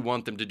all you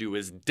want them to do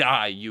is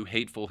die, you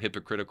hateful,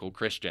 hypocritical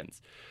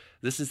Christians.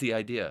 This is the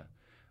idea.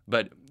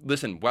 But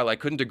listen, while I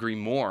couldn't agree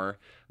more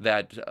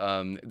that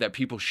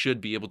people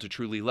should be able to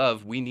truly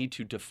love, we need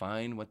to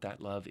define what that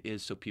love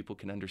is so people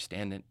can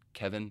understand it,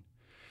 Kevin.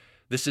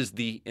 This is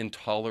the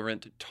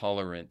intolerant,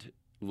 tolerant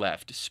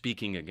left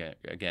speaking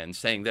again,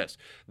 saying this,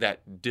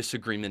 that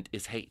disagreement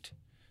is hate.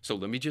 So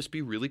let me just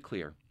be really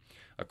clear.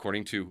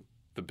 According to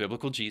the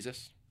biblical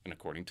Jesus, and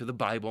according to the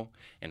Bible,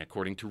 and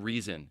according to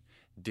reason,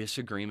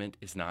 disagreement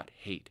is not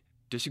hate.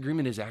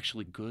 Disagreement is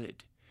actually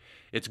good.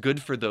 It's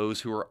good for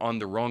those who are on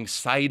the wrong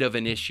side of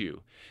an issue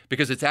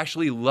because it's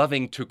actually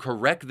loving to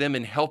correct them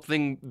and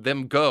helping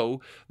them go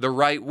the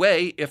right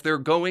way if they're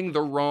going the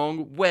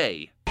wrong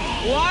way.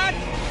 What?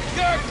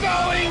 You're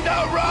going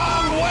the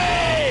wrong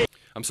way!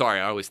 I'm sorry,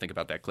 I always think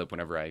about that clip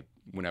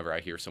whenever I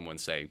hear someone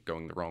say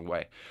going the wrong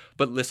way.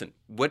 But listen,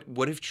 what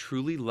if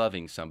truly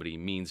loving somebody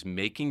means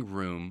making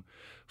room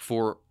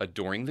for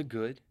adoring the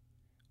good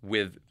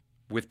with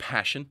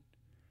passion,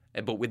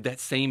 but with that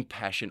same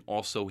passion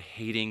also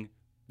hating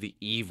the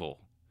evil?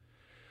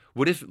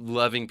 What if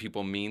loving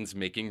people means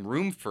making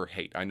room for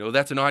hate? I know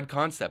that's an odd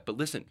concept, but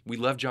listen, we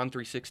love John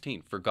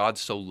 3:16, for God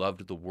so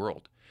loved the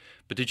world.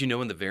 But did you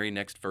know in the very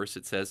next verse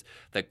it says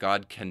that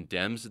God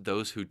condemns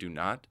those who do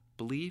not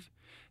believe?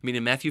 I mean,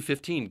 in Matthew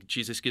 15,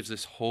 Jesus gives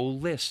this whole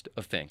list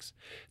of things.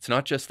 It's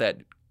not just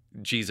that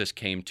Jesus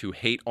came to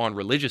hate on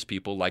religious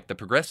people like the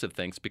progressive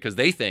thinks, because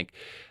they think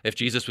if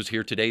Jesus was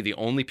here today, the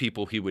only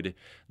people he would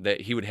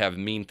have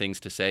mean things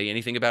to say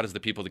anything about is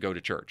the people that go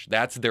to church.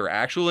 That's their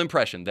actual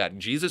impression, that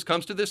Jesus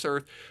comes to this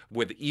earth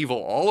with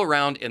evil all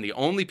around, and the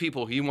only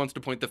people he wants to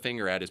point the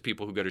finger at is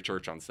people who go to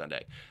church on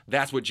Sunday.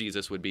 That's what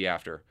Jesus would be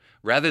after,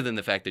 rather than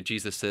the fact that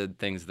Jesus said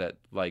things that,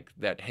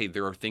 hey,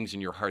 there are things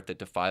in your heart that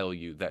defile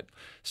you, that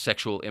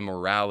sexual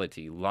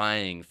immorality,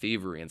 lying,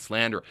 thievery, and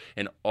slander,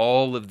 and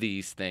all of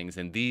these things,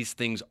 and these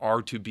things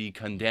are to be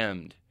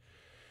condemned.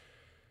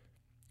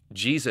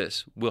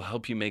 Jesus will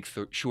help you make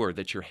sure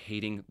that you're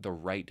hating the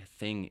right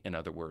thing, in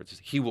other words.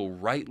 He will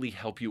rightly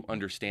help you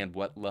understand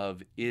what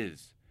love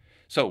is.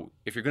 So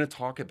if you're going to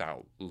talk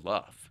about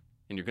love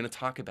and you're going to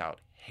talk about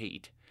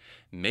hate,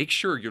 Make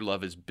sure your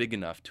love is big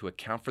enough to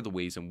account for the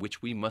ways in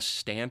which we must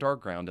stand our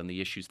ground on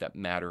the issues that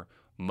matter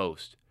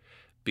most.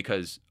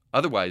 Because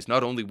otherwise,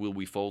 not only will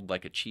we fold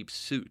like a cheap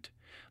suit,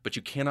 but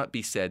you cannot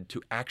be said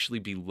to actually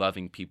be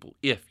loving people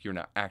if you're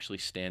not actually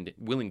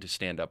willing to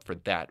stand up for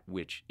that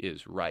which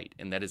is right.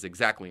 And that is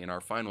exactly, in our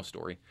final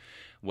story,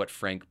 what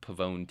Frank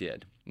Pavone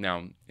did.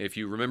 Now, if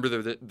you remember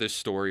this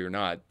story or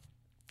not,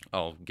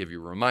 I'll give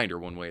you a reminder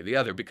one way or the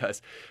other,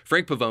 because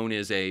Frank Pavone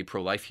is a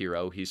pro-life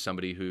hero. He's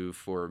somebody who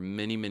for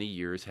many, many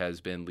years has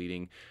been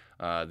leading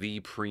the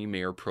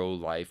premier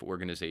pro-life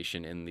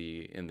organization in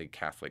the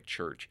Catholic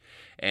Church.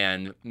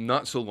 And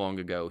not so long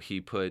ago, he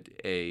put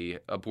a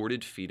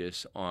aborted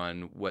fetus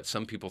on what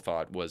some people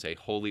thought was a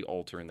holy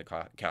altar in the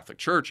Catholic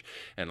Church,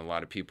 and a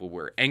lot of people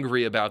were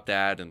angry about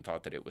that and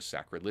thought that it was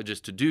sacrilegious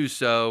to do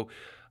so.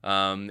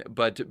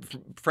 But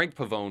Frank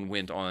Pavone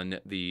went on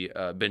the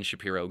Ben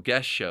Shapiro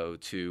guest show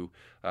to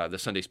the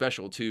Sunday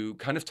Special to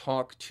kind of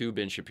talk to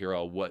Ben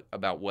Shapiro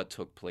about what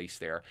took place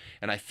there.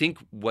 And I think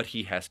what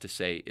he has to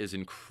say is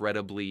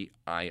incredibly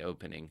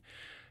eye-opening.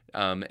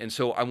 And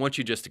so I want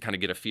you just to kind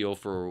of get a feel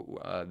for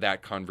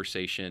that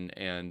conversation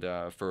and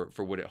for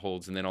what it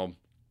holds. And then I'll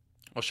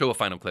show a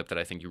final clip that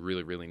I think you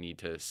really, really need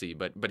to see.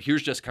 But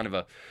here's just kind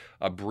of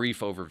a brief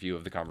overview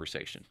of the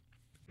conversation.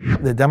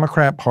 The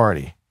Democrat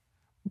Party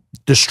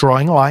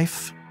destroying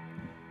life,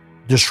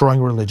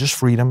 destroying religious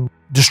freedom,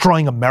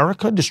 destroying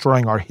America,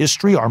 destroying our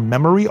history, our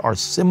memory, our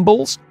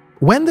symbols.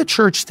 When the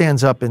church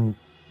stands up and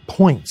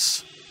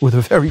points with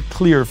a very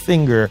clear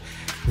finger,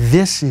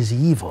 this is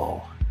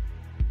evil,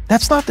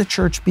 that's not the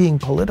church being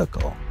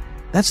political.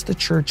 That's the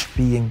church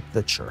being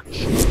the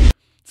church.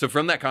 So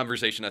from that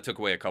conversation, I took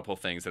away a couple of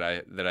things that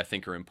I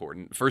think are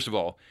important. First of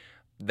all,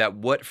 that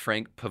what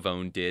Frank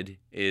Pavone did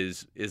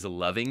is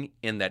loving,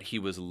 in that he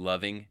was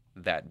loving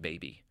that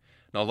baby.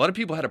 Now, a lot of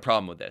people had a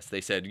problem with this.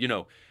 They said,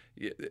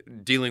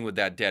 dealing with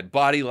that dead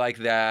body like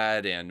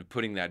that and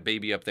putting that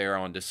baby up there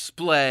on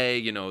display,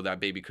 that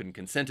baby couldn't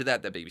consent to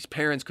that. That baby's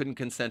parents couldn't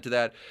consent to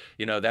that.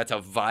 That's a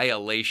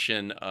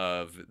violation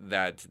of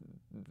that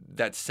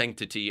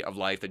sanctity of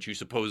life that you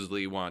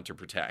supposedly want to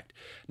protect.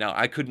 Now,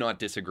 I could not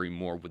disagree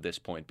more with this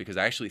point, because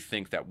I actually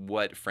think that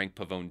what Frank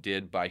Pavone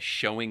did by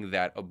showing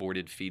that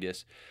aborted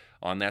fetus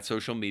on that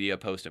social media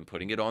post and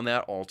putting it on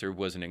that altar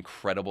was an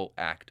incredible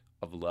act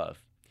of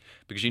love.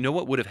 Because you know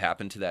what would have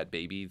happened to that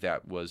baby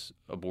that was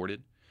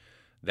aborted?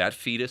 That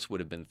fetus would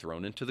have been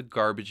thrown into the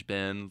garbage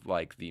bin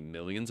like the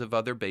millions of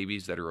other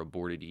babies that are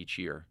aborted each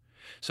year.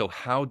 So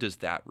how does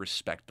that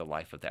respect the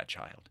life of that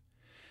child?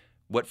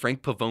 What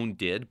Frank Pavone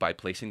did by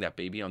placing that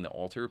baby on the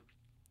altar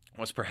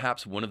was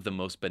perhaps one of the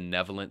most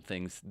benevolent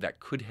things that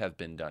could have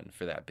been done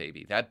for that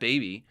baby. That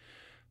baby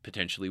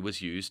potentially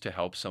was used to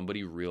help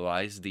somebody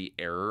realize the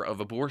error of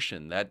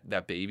abortion.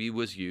 That baby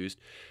was used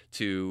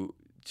to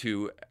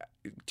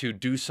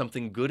do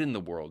something good in the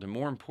world. And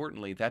more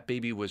importantly, that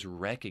baby was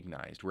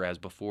recognized, whereas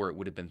before it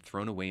would have been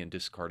thrown away and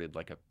discarded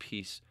like a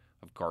piece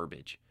of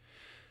garbage.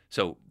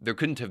 So there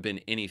couldn't have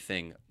been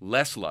anything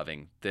less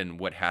loving than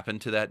what happened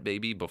to that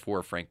baby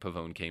before Frank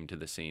Pavone came to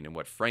the scene. And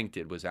what Frank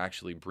did was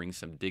actually bring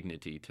some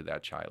dignity to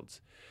that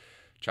child's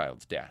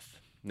death.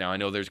 Now, I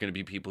know there's going to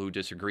be people who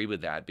disagree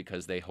with that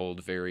because they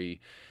hold very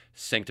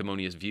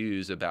sanctimonious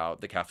views about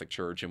the Catholic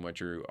Church and what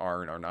you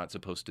are and are not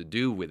supposed to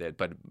do with it.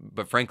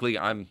 But frankly,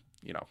 I'm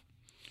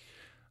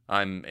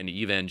an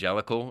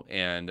evangelical,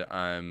 and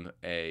I'm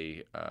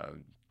a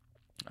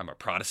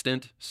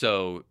Protestant.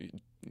 So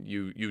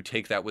you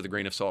take that with a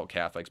grain of salt,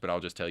 Catholics. But I'll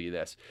just tell you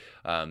this: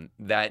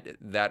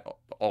 that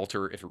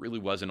altar, if it really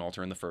was an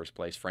altar in the first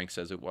place, Frank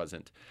says it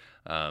wasn't.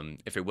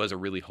 If it was a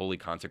really holy,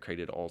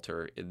 consecrated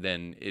altar,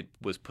 then it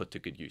was put to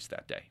good use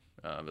that day.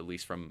 At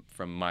least from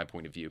my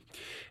point of view.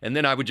 And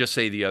then I would just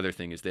say the other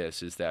thing is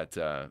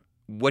that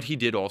what he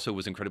did also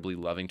was incredibly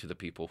loving to the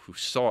people who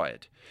saw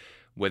it.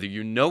 Whether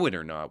you know it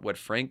or not, what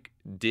Frank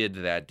did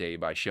that day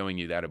by showing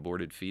you that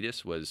aborted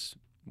fetus was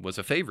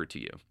a favor to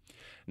you.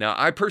 Now,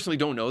 I personally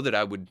don't know that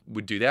I would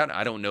do that.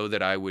 I don't know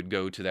that I would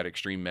go to that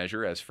extreme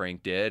measure as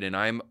Frank did. And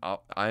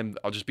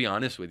I'll just be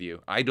honest with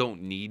you. I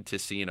don't need to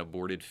see an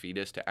aborted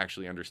fetus to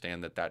actually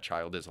understand that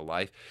child is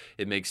alive.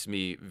 It makes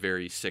me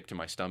very sick to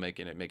my stomach,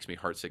 and it makes me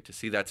heartsick to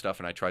see that stuff.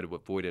 And I try to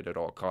avoid it at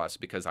all costs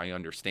because I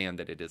understand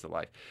that it is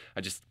alive.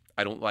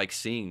 I don't like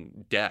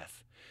seeing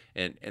death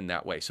in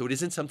that way. So it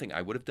isn't something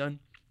I would have done.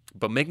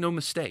 But make no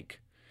mistake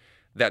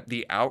that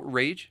the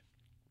outrage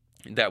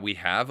that we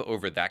have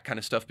over that kind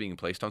of stuff being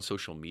placed on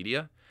social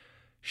media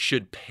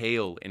should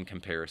pale in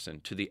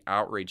comparison to the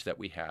outrage that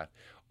we have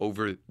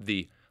over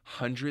the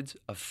hundreds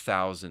of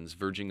thousands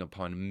verging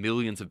upon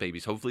millions of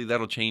babies. Hopefully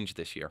that'll change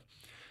this year.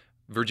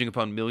 Verging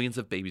upon millions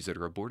of babies that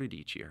are aborted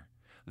each year.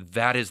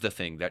 That is the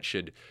thing that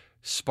should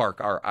spark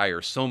our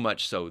ire so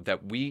much so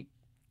that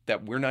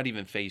we're not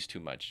even fazed too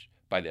much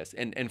by this.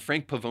 And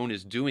Frank Pavone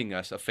is doing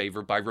us a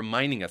favor by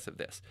reminding us of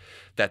this,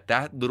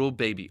 that little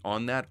baby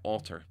on that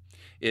altar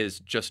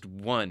is just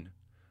one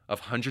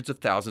of hundreds of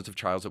thousands of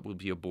children that will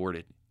be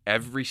aborted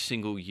every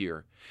single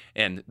year.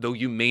 And though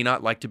you may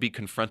not like to be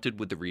confronted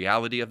with the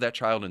reality of that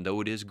child, and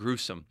though it is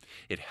gruesome,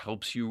 it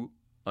helps you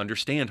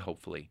understand,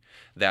 hopefully,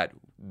 that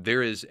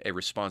there is a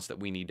response that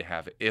we need to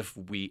have if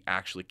we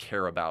actually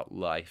care about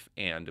life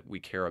and we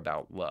care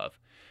about love.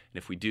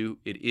 And if we do,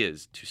 it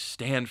is to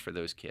stand for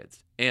those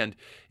kids. And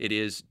it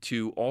is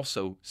to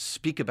also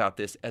speak about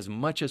this as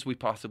much as we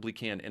possibly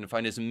can and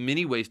find as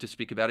many ways to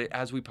speak about it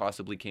as we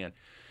possibly can.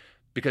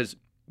 Because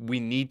we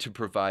need to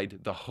provide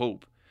the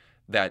hope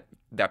that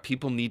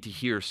people need to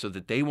hear so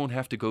that they won't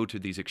have to go to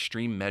these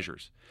extreme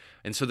measures,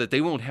 and so that they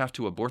won't have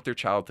to abort their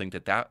child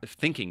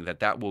thinking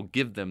that will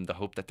give them the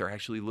hope that they're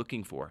actually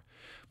looking for.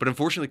 But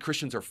unfortunately,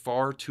 Christians are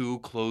far too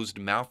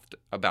closed-mouthed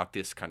about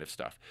this kind of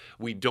stuff.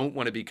 We don't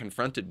want to be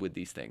confronted with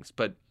these things,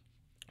 but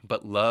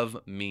love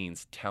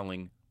means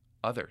telling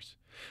others.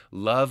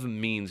 Love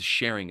means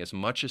sharing as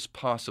much as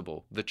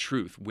possible the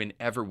truth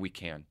whenever we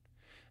can,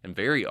 and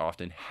very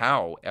often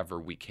however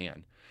we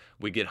can.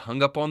 We get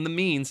hung up on the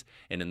means,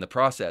 and in the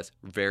process,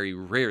 very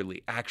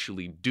rarely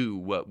actually do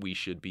what we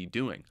should be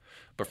doing.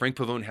 But Frank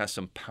Pavone has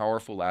some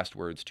powerful last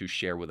words to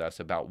share with us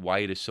about why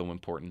it is so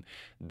important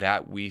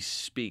that we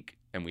speak,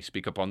 and we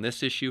speak up on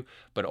this issue,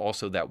 but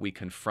also that we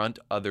confront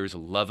others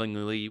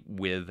lovingly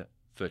with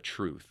the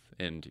truth.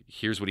 And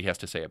here's what he has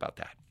to say about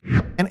that.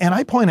 And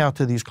I point out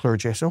to these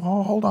clergy, I say,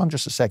 oh, hold on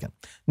just a second.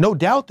 No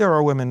doubt there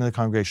are women in the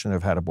congregation that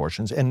have had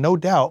abortions, and no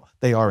doubt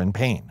they are in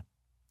pain.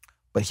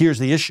 But here's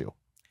the issue.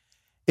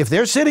 If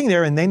they're sitting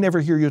there and they never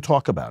hear you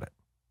talk about it,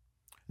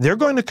 they're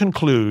going to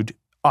conclude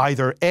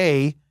either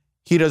A,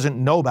 he doesn't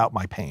know about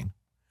my pain,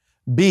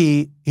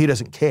 B, he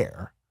doesn't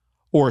care,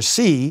 or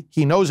C,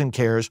 he knows and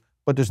cares,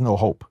 but there's no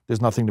hope.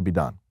 There's nothing to be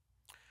done.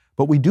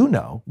 But we do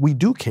know, we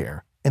do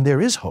care, and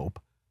there is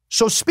hope.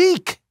 So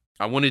speak.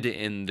 I wanted to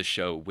end the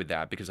show with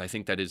that because I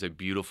think that is a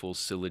beautiful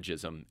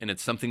syllogism, and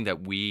it's something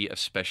that we,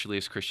 especially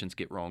as Christians,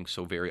 get wrong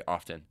so very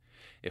often.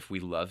 If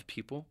we love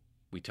people,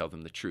 we tell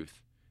them the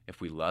truth. If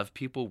we love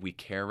people, we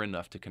care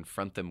enough to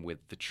confront them with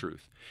the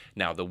truth.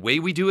 Now, the way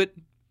we do it,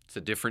 it's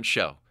a different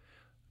show.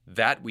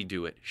 That we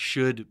do it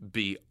should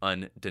be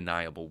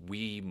undeniable.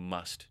 We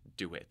must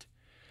do it.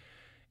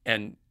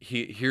 And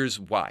here's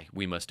why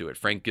we must do it.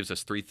 Frank gives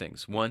us 3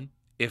 things. 1,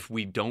 if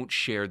we don't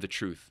share the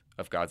truth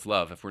of God's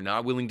love, if we're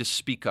not willing to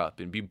speak up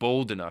and be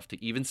bold enough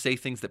to even say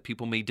things that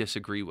people may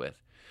disagree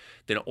with,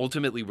 then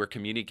ultimately we're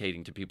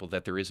communicating to people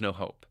that there is no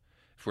hope.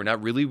 If we're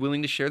not really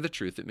willing to share the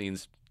truth, it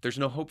means there's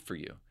no hope for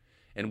you.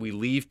 And we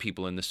leave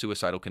people in the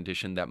suicidal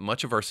condition that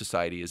much of our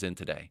society is in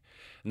today.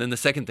 And then the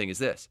second thing is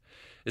this,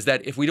 is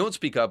that if we don't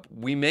speak up,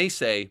 we may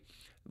say,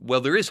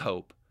 well, there is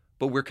hope,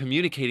 but we're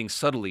communicating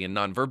subtly and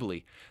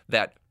non-verbally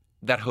that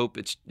hope,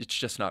 it's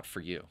just not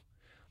for you.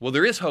 Well,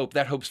 there is hope,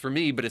 that hope's for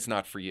me, but it's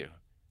not for you.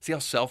 See how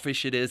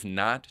selfish it is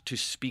not to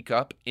speak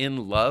up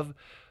in love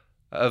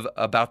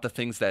about the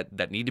things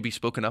that need to be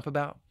spoken up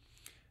about?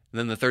 And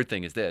then the third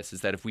thing is this,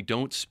 is that if we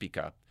don't speak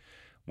up,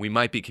 we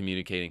might be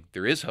communicating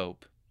there is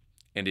hope,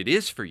 and it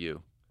is for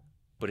you,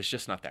 but it's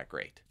just not that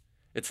great.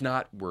 It's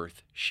not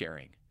worth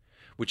sharing,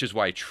 which is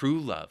why true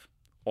love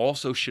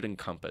also should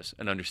encompass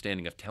an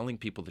understanding of telling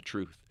people the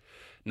truth,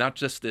 not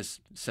just this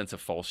sense of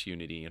false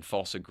unity and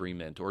false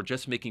agreement, or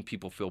just making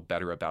people feel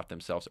better about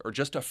themselves, or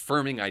just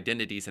affirming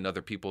identities in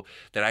other people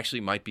that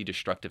actually might be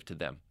destructive to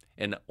them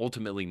and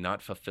ultimately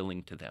not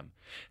fulfilling to them.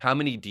 How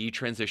many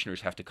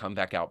detransitioners have to come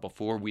back out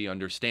before we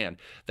understand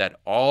that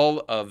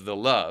all of the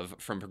love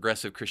from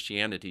progressive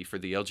Christianity for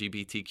the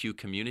LGBTQ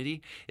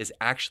community is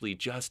actually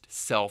just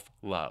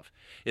self-love.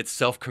 It's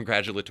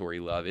self-congratulatory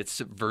love. It's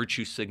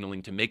virtue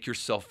signaling to make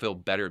yourself feel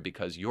better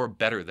because you're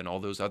better than all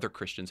those other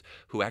Christians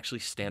who actually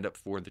stand up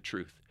for the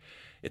truth.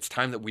 It's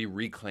time that we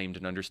reclaimed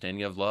an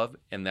understanding of love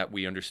and that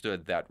we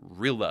understood that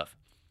real love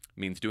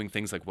means doing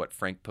things like what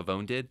Frank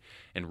Pavone did,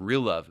 and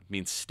real love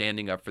means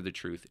standing up for the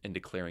truth and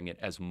declaring it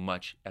as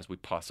much as we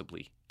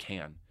possibly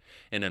can.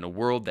 And in a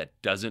world that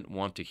doesn't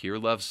want to hear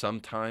love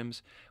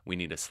sometimes, we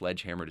need a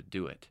sledgehammer to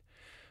do it.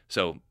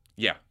 So,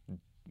 yeah,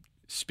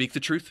 speak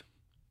the truth,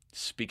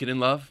 speak it in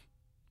love,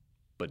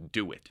 but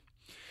do it.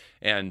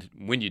 And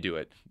when you do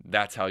it,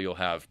 that's how you'll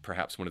have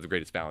perhaps one of the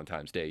greatest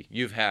Valentine's Day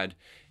you've had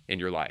in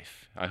your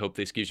life. I hope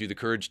this gives you the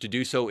courage to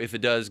do so. If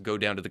it does, go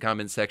down to the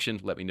comments section.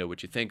 Let me know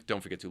what you think.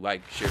 Don't forget to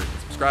like, share, and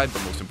subscribe.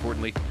 But most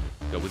importantly,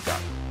 go with God.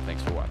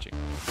 Thanks for watching.